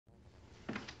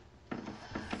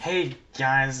Hey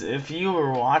guys, if you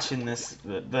were watching the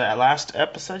last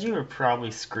episode, you were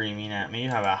probably screaming at me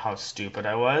about how stupid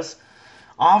I was.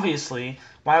 Obviously,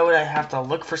 why would I have to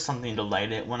look for something to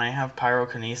light it when I have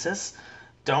pyrokinesis?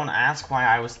 Don't ask why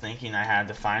I was thinking I had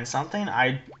to find something.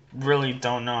 I really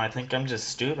don't know. I think I'm just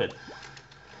stupid.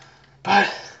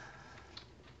 But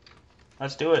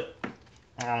let's do it.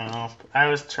 I don't know. I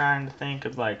was trying to think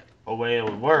of like a way it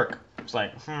would work. It's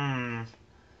like,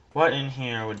 what in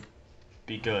here would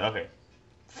be good? Okay.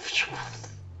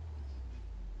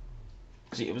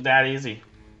 See, it was that easy.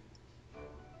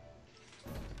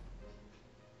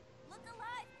 Look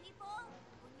alive, people!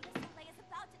 Bonita Soleil is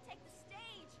about to take the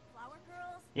stage. Flower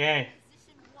girls, Yay.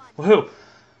 position one. Woohoo.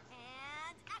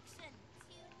 And action!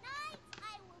 Tonight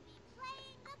I will be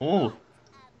playing the Ooh.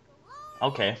 part of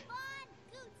Gloria Okay. Von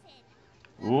Guten,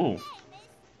 the Ooh.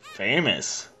 famous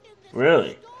Famous. in this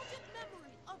Really? nostalgic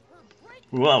memory of her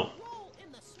Whoa. breakthrough role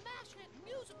in the smash hit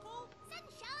musical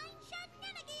Sunshine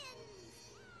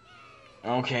Shenanigans.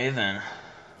 Okay then. And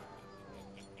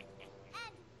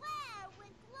where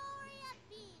would Gloria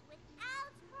be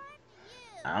without her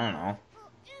I muse? don't know. Her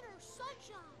inner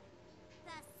sunshine,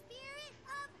 the spirit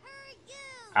of her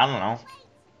youth. I don't know. Play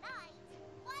tonight,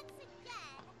 once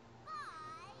again, by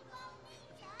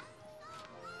Bonita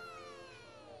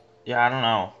Soleil. Yeah, I don't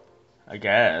know. I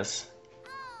guess. Oh,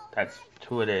 That's I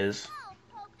who it is. so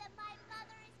hope that my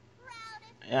mother is proud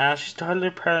of Yeah, me. she's totally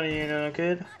proud of you,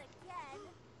 kid. Not again.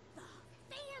 The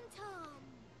Phantom.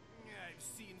 I've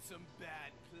seen some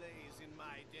bad plays in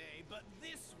my day, but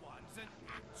this one's an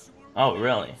actual Oh,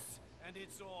 really? maze. And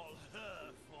it's all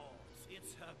her fault.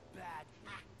 It's her bad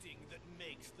acting that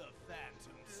makes the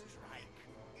Phantom strike.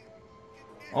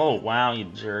 Oh, wow, you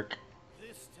jerk.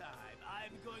 This time,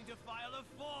 I'm going to file a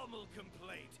formal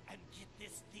complaint and get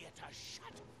this theater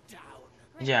shut down.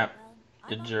 Great. Yeah, Well,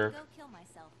 you I'm off jerk. to go kill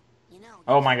myself. You know,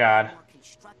 Oh you my should be a God. more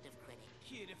constructive critic.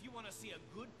 Kid, if you want to see a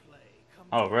good play, come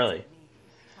Oh, talk really? to me.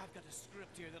 I've got a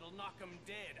script here that'll knock 'em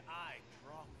dead, I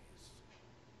promise.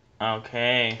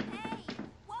 Okay. Hey!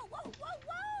 Whoa, whoa, whoa,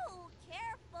 whoa!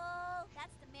 Careful!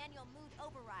 That's the manual mood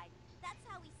override. That's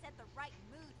how we set the right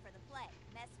mood for the play.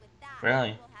 Mess with that.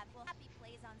 Really? We'll have happy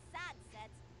plays on sad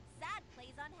sets, sad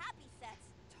plays on happy sets.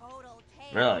 Total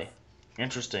chaos. Really?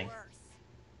 Interesting. Worse.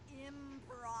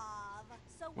 Improv.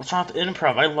 So What's wrong with whatever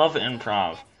improv? I you do, love don't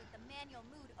improv. mess with the manual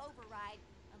mood override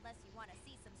unless you want to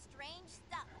see some strange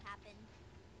stuff happen.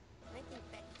 I think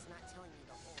Becky's not telling me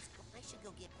the whole story. I should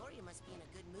go get Gloria must be in a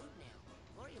good mood now.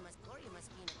 Gloria must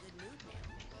be in a good mood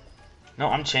now. No,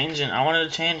 I'm changing. I wanted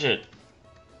to change it.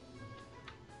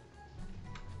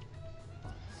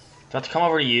 Do I have to come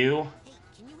over to you? Hey,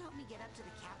 can you help me get up to the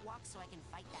catwalk so I can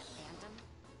fight that Phantom?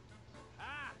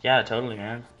 Ah, Yeah, totally,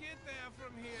 man. get there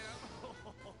from here.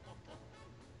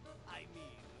 I mean,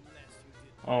 unless you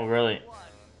did Oh, really? one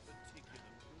particular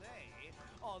play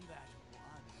on that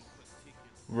one particular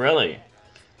Really?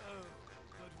 Oh,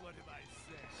 but what have I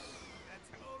said? That's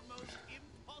almost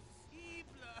impossible.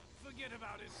 Forget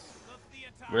about it. The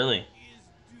theater Really? is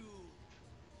doomed.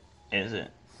 Is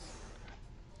it?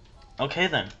 Okay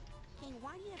then. Hey,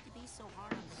 why do you have to be so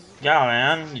hard on the new Yeah,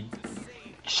 man. You To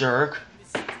save jerk. our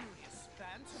mysterious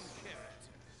Phantom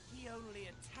character. He only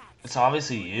attacks It's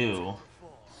obviously when you. it's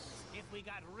performed. If we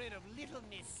got rid of Little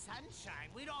Miss Sunshine,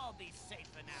 we'd all be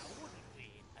safer now, wouldn't we?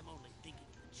 I'm only thinking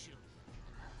of the children.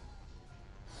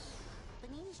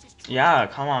 Benita's just trying Yeah,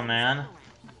 to come on, man. around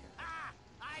here. Ah!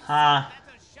 I've Huh. seen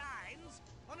better shines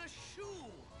on a shoe.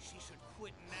 She should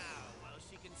quit now while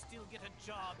she can still get a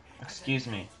job as a Excuse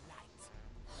me. nightlight.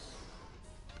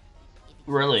 If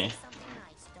you Really? say something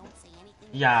nice, don't say anything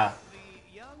Yeah.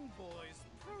 The young boy's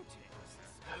protests,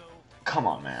 though, Come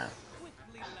on, man.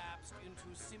 quickly lapsed into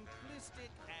simplistic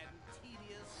and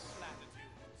tedious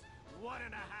platitudes.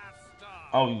 1.5 stars.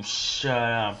 Oh, you shut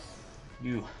up.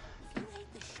 You. If you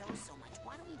hate the show so much,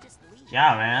 why don't you just leave?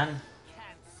 Yeah, man.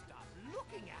 Can't stop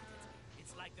looking at it.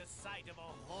 It's like the sight of a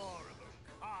horrible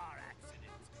car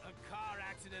accident. A car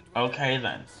accident where Okay, the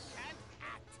then. police can't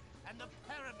act and the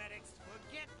paramedics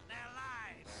forget their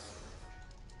lives.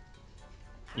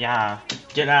 Yeah.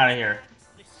 Get out of here.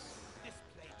 Listen, this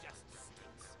play just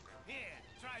stinks. Here,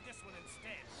 try this one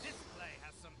instead. This play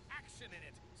has some action in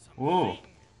it. Some Ooh.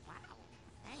 zing. Wow,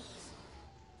 thanks.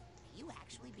 Are you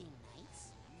actually being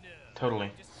nice? No. Totally.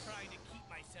 I'm just trying to keep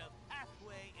myself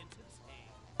halfway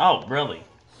entertained. Oh, really?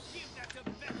 Give that to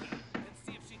Becky and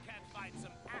see if she can't find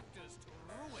some actors to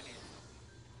ruin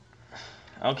it.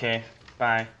 Okay.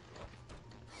 Bye.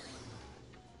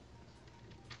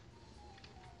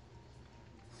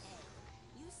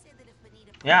 You said that if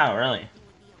Benita Yeah, really. everything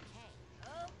would be okay.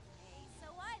 Okay, so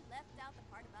I left out the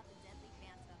part about the deadly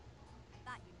phantom.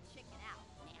 Thought you'd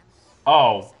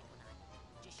Oh.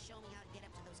 Psychonaut. Just show me how to get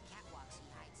up to those catwalks he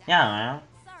hides out. Yeah, man.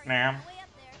 Sorry, Ma'am. no way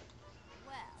up there.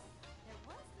 Well, there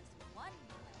was this one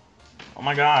way. Oh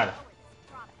my god. Lower this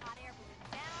drop hot air balloon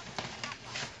down to the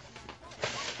catwalk and then pull it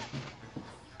back up again.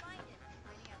 If you find it,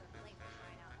 or any other place for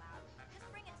crying out loud, just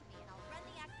bring it to me and I'll run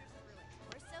the actors through it.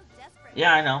 We're so desperate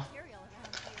Yeah, I for know. material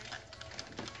around here.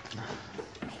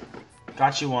 Hey, what's this?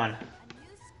 Got you one. A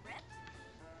new script?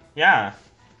 Yeah.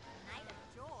 Night of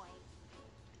Joy.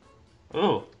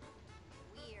 Ooh.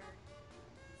 Weird.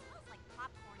 It smells like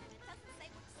popcorn and it doesn't say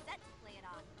which set to play it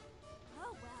on.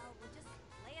 Oh well, we'll just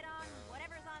play it on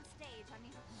whatever's on stage. I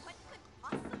mean, what could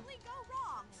possibly go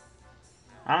wrong?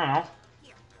 I don't know.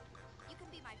 Here, you can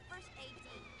be my first AD.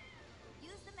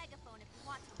 Use the megaphone if you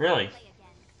want to Really? play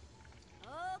again.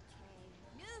 Okay,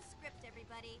 new script,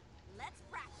 everybody. Let's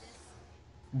practice.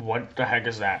 What the heck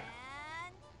is that?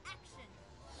 And action.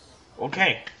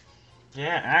 Okay.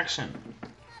 Yeah, action.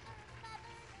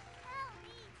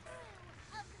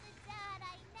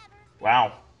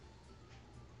 Wow.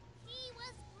 He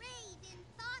was brave in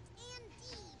thought and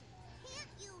deed. Can't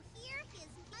you hear his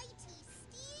mighty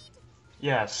steed?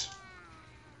 Yes.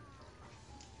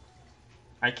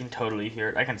 I can totally hear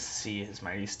it. I can see his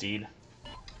mighty steed.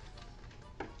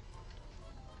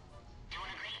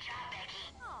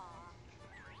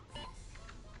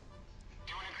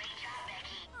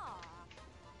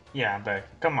 Yeah,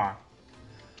 Beck. Come on.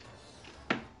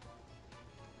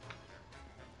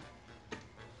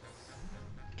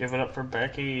 Give it up for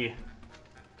Becky.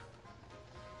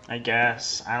 I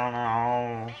guess. I don't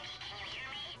know.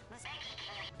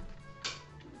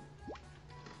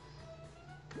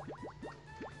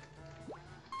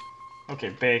 Okay,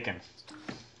 bacon.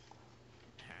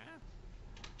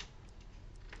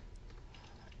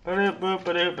 Ba-doop, boop,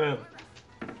 ba-doop, boop.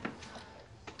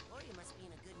 Gloria must be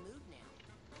in a good mood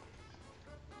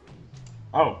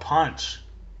now. Oh, punch.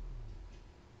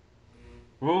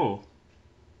 Ooh.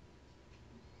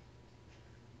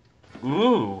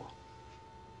 Ooh.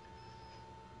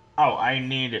 Oh, I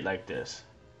need it like this.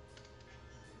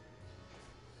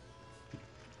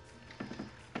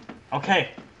 Okay.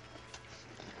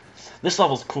 This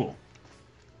level's cool.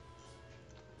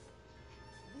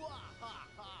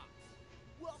 Wahaha!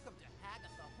 Welcome to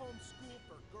Hagatha Home School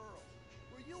for Girls,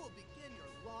 where you will begin your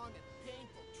long and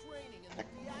painful training in the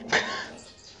theatrical.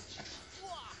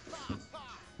 Wahaha!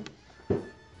 But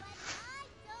I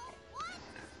don't want to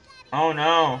study Oh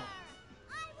no. here.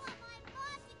 I want my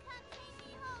mom to come take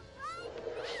me home right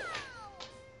now.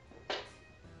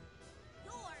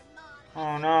 Your mom Oh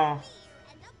has no. a career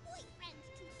and a boyfriend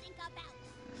to think about.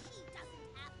 She doesn't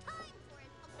have time for an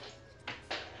ugly little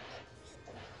like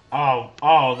you.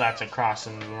 Oh, that's a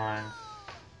crossing the line.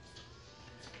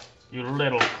 You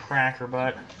little cracker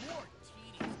butt. More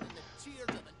tedious than the tears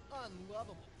of an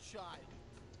unlovable child.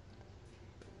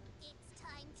 It's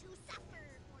time to suffer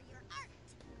for your art.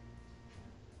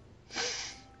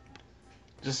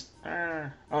 Just,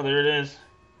 oh, there it is.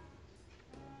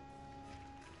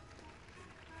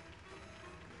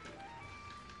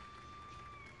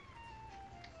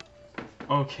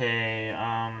 Okay,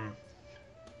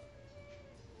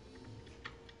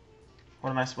 what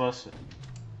am I supposed to...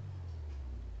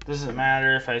 Doesn't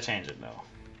matter if I change it, though.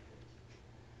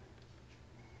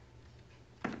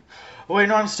 Oh, wait,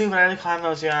 no, I'm stupid. I had to climb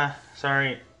those, yeah.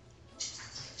 Sorry.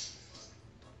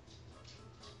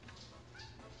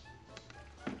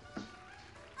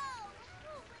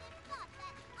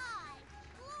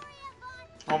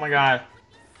 Oh my god.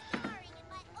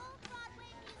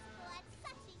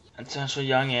 At such a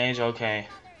young age, okay.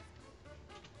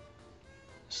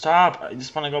 Stop! I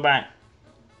just want to go back.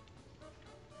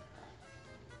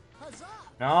 Huzzah!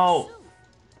 No!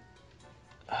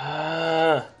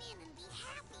 Sue,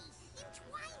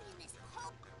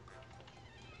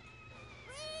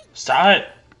 Stop it!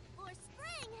 For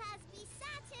spring has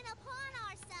besatten upon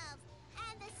ourselves,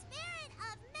 and the spirit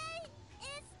of May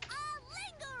is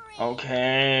a-lingering.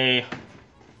 Okay.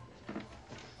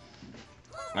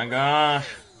 My gosh.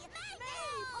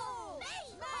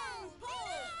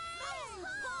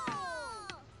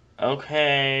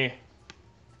 Okay.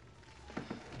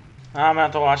 I'm gonna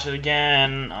have to watch it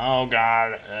again. Oh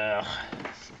god. Ugh.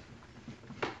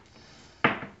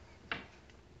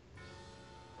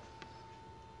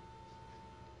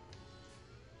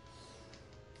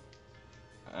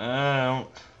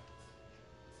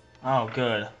 Oh,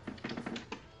 good.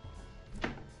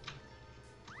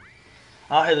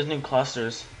 Oh, hey, there's new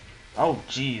clusters. Oh,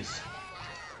 jeez.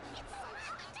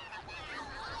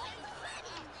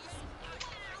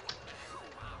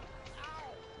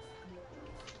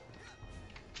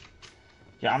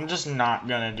 Yeah, I'm just not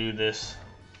gonna do this.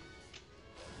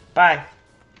 Bye.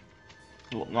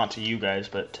 Well, not to you guys,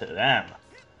 but to them.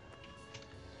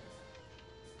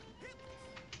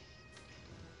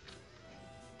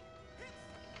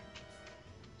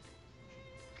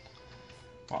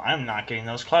 Well, I'm not getting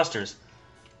those clusters.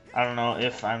 I don't know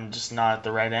if I'm just not at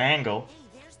the right angle. Hey,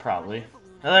 there's the hot Probably. air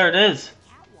balloon Oh, there it on is. the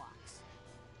catwalks.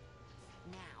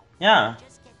 Now, Yeah.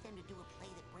 just get them to do a play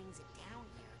that brings it down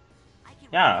here. I can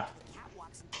Yeah. run up to the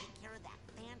catwalks and take care of that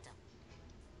phantom.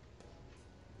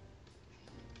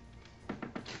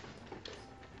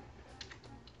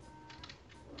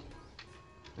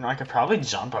 You know, I could probably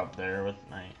jump up there with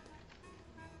my...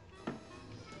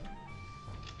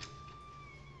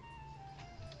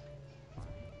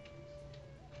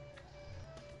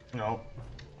 Nope.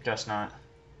 Guess not.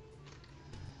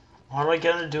 How do I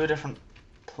get him to do a different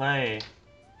play?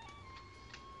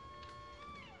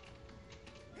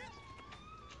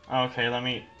 Okay, let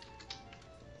me...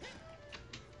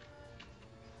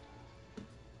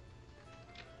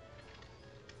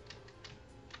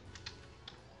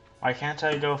 Why can't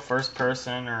I go first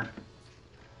person or...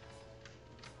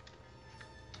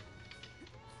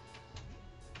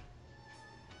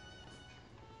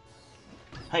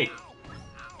 Hey!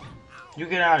 You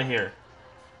get out of here.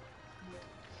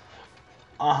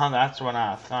 Uh-huh, that's what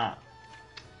I thought.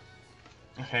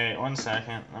 Okay, 1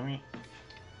 second. Let me...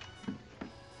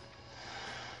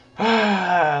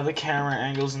 The camera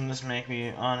angles in this make me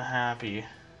unhappy.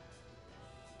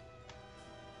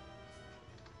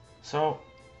 So...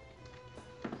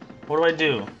 What do I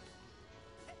do?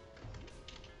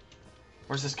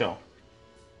 Where's this go?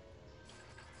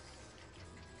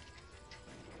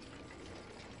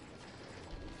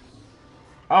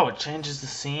 Oh, it changes the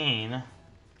scene.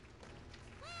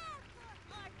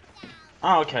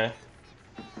 Oh, okay.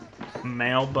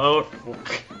 Mailboat.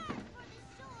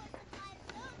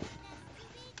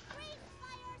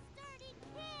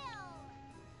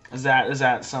 Is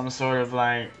that some sort of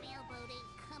like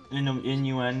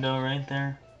innuendo right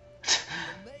there? The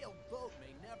mail boat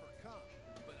may never come,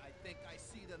 but I think I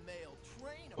see the mail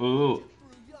train Ooh. approaching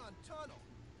through yon tunnel.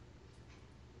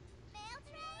 Mail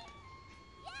train?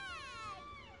 Yay!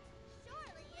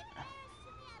 Surely it bears to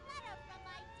me a letter from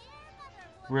my dear mother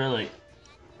who Really? abandoned me at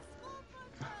this school for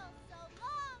girls so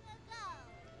long ago.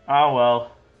 Oh well.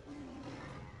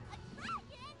 A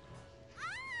dragon?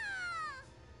 Ah!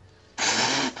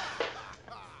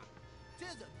 Ha!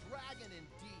 'Tis a dragon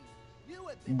indeed. You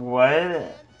have been What? burned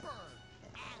and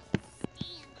burned.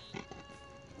 Outstanding.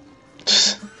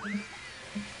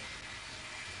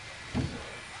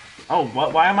 Oh,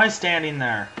 what? Why am I standing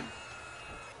there?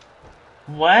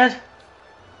 What?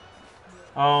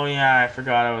 Oh yeah, I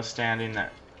forgot I was standing there.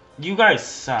 You guys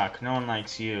suck. No one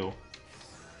likes you.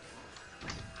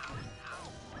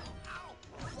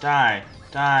 Die.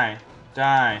 Die.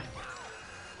 Die.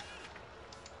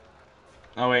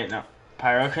 Oh wait, no.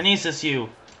 Pyrokinesis you.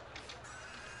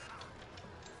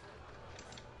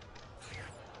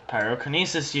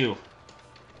 Pyrokinesis you.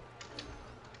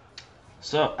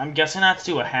 So, I'm guessing that's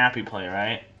to a happy play,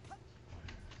 right?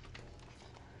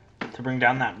 To bring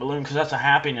down that balloon, because that's a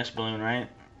happiness balloon, right?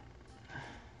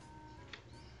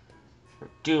 Or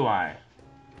do I?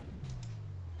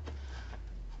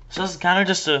 So this is kind of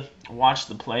just a watch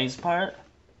the plays part.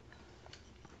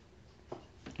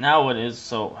 Now what is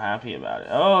so happy about it?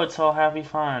 Oh, it's all happy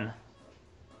fun.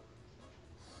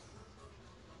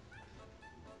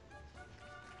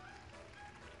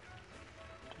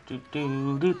 Do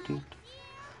do do do.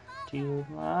 Dear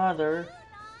mother. Do not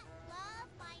love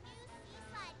my new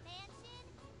seaside mansion,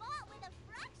 bought with a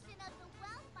fraction of the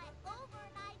wealth my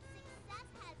overnight success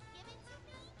has given to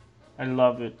me? I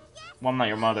love it. Yes, Well, I'm not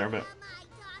your mother, Mama, but my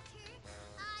daughter.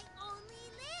 I only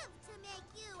live to make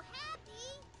you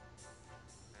happy.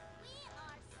 We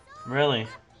are so really,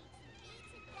 lucky to be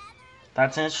together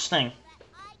that's that interesting.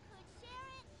 I could share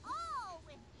it all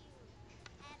with you.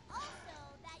 And also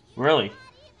that you Really, are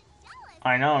not even jealous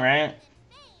I know, of right?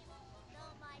 fame,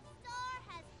 though my star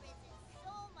has risen so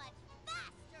much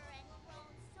faster and grown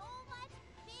so much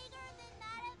bigger than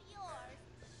that of yours,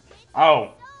 which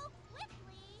Oh, so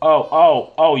quickly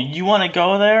oh, you want to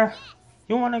go there?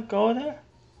 You want to go there?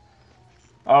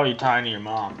 Oh, you're talking to your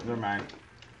mom. Never mind.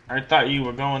 I thought you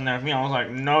were going there with me. I was like,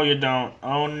 no, you don't.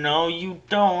 Oh, no, you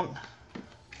don't.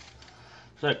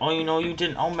 It's like, oh, you know, you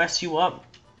didn't. I'll mess you up.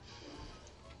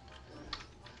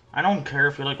 I don't care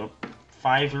if you're like a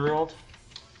 5-year-old.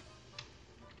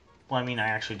 Well, I mean, I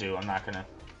actually do. I'm not gonna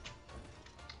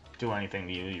do anything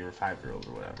to you. You're a 5-year-old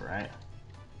or whatever, right?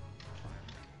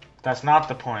 That's not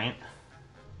the point.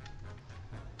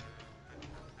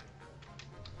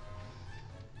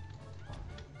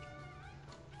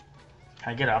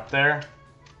 Can I get up there?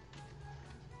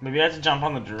 Maybe I have to jump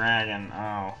on the dragon.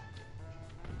 Oh.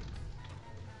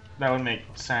 That would make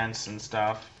sense and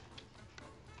stuff.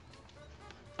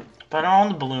 But I don't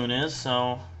know what the balloon is,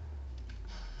 so...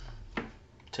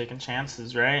 Taking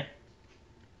chances, right?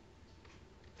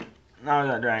 Now we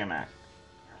got Dragon Mac.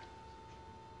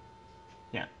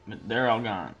 Yeah, but they're all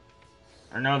gone.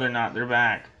 Or no, they're not. They're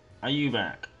back. Are you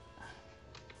back?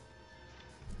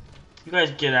 You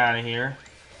guys get out of here.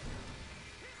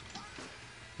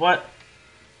 What?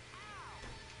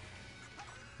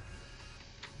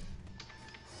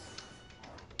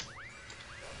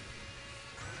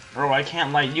 Bro, I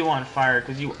can't light you on fire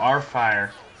because you are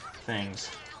fire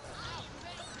things.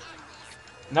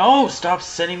 No, stop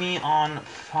setting me on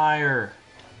fire.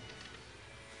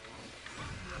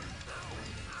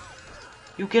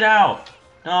 You get out.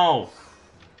 No.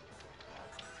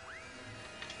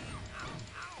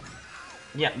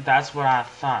 Yeah, that's what I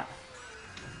thought.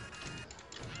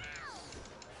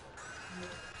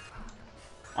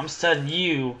 I'm setting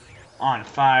you on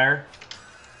fire.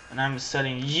 And I'm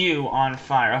setting you on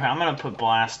fire. Okay, I'm gonna put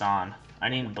blast on. I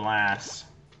need blast.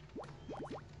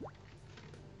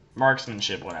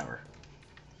 Marksmanship, whatever.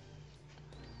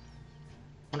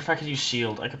 What if I could use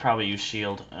shield? I could probably use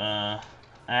shield.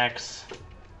 X.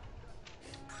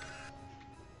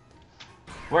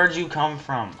 Where'd you come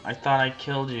from? I thought I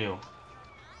killed you.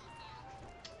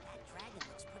 That dragon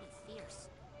looks pretty fierce.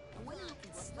 I wonder who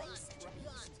can slay such a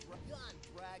beast.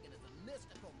 Dragon is a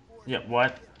mystical force. Yeah,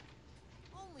 what?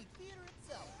 Only theater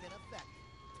itself can affect it.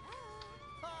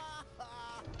 Ha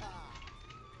ha ha!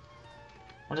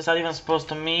 What is that even supposed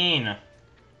to mean?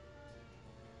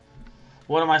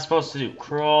 What am I supposed to do?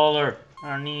 Crawler,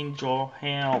 I need your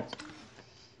help.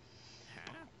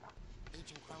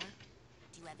 Agent Queller,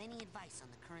 do you have any advice on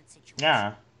the current situation?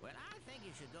 Yeah. Well, I think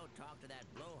you should go talk to that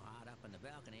blowhard up on the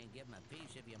balcony and give him a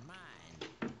piece of your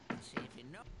mind. See if you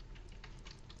know.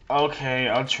 Okay,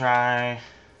 I'll try.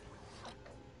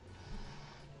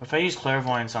 If I use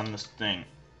clairvoyance on this thing.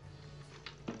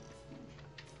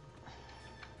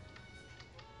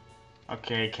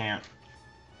 Okay, I can't.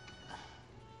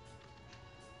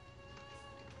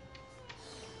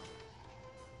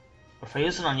 If I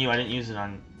use it on you, I didn't use it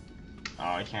on... Oh,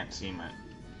 I can't see my...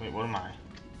 Wait, what am I?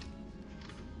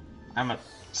 I'm a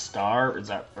star? Is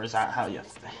that how you...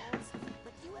 But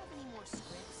do you have any more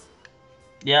scripts?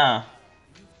 Yeah.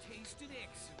 You've tasted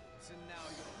excellence, and now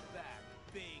you're back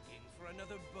begging for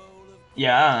another bowl of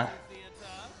Yeah. theater.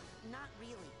 Not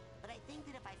really, but I think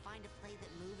that if I find a play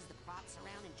that moves the props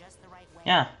around in just the right way,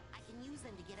 Yeah. I can use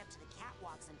them to get up to the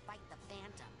catwalks and fight the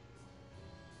Phantom.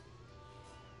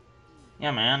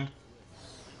 Yeah, man.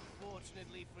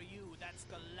 Fortunately for you, that's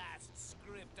the last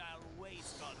script I'll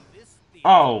waste on this theater.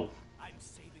 Oh. I'm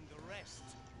saving the rest.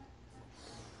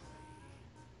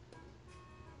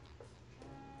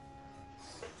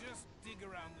 Just dig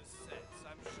around the sets.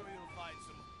 I'm sure you'll find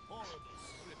some horrible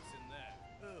scripts in there.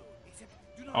 Oh, except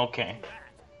do not Okay. do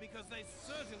that, because they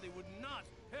certainly would not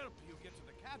help you get to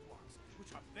the catwalks,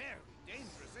 which are very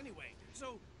dangerous anyway.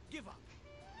 So give up.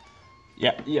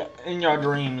 Yeah, in your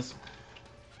dreams.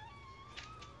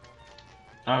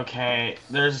 Okay,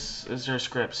 is there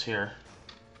scripts here?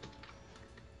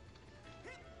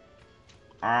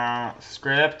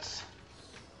 Scripts.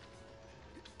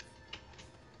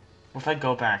 What if I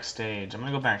go backstage? I'm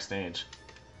gonna go backstage.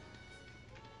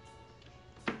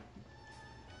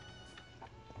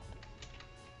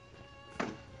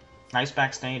 Nice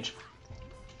backstage.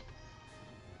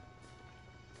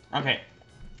 Okay,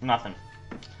 nothing.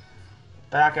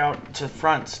 Back out to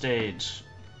front stage.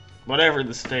 Whatever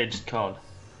the stage is called.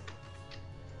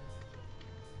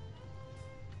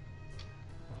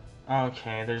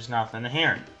 Okay, there's nothing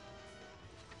here.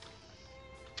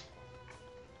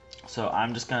 So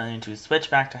I'm just going to switch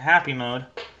back to happy mode.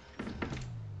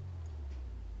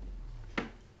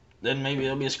 Then maybe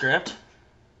it'll be a script.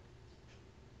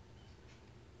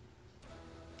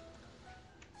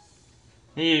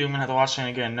 Ew, I'm gonna have to watch it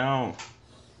again. No.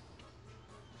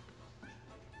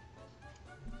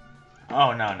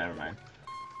 Oh no, never mind.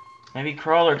 Maybe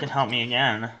Crawler can help me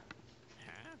again.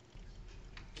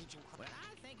 Agent Queller, Well,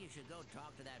 I think you should go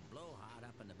talk to that blowhard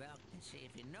up on the balcony and see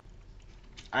if you know.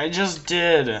 I just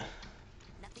did.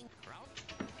 nothing.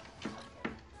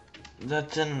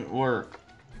 That didn't work.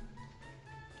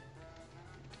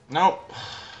 Nope.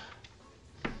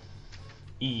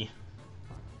 E.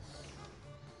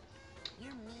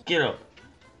 You're me. Get up.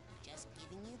 Just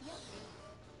giving you the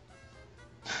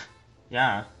update.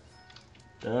 Yeah.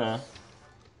 Duh.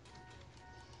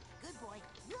 Good boy.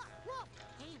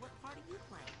 Hey, what part are you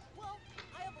playing? Well,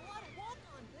 I have a lot of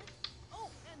walk-on bits. Oh,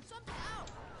 and something out.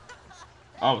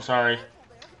 Oh, sorry.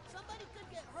 Somebody could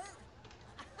get hurt.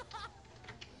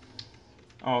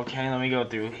 Okay, let me go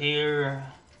through here.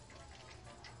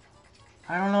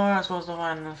 I don't know where I'm supposed to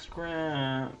find the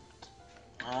script.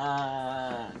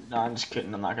 No, I'm just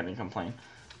kidding. I'm not gonna complain.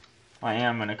 I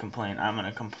am gonna complain. I'm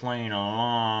gonna complain a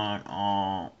lot.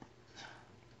 Oh.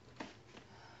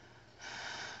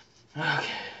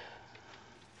 Okay.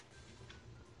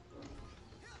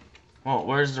 Well,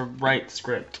 where's the right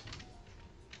script?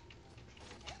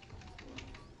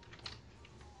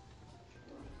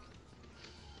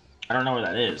 I don't know where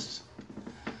that is.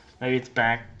 Maybe it's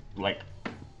back, like,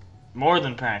 more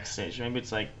than backstage. Maybe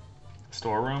it's like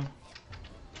storeroom.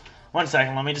 1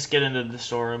 second, let me just get into the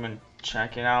storeroom and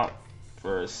check it out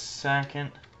for a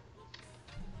second.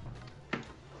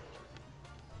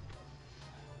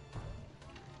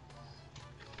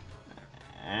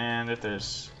 And if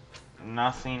there's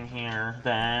nothing here,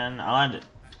 then I'll end it.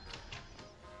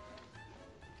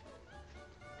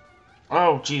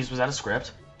 Oh, geez, was that a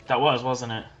script? That was,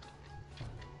 wasn't it?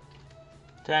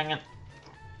 Dang it.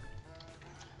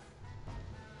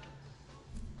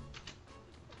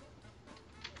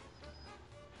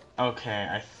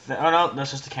 Okay, oh no,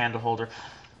 that's just a candle holder.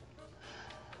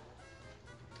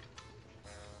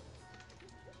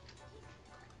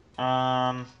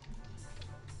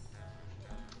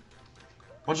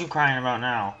 What you crying about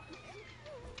now?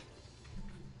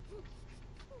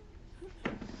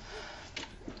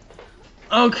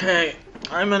 Okay,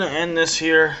 I'm gonna end this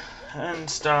here and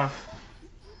stuff.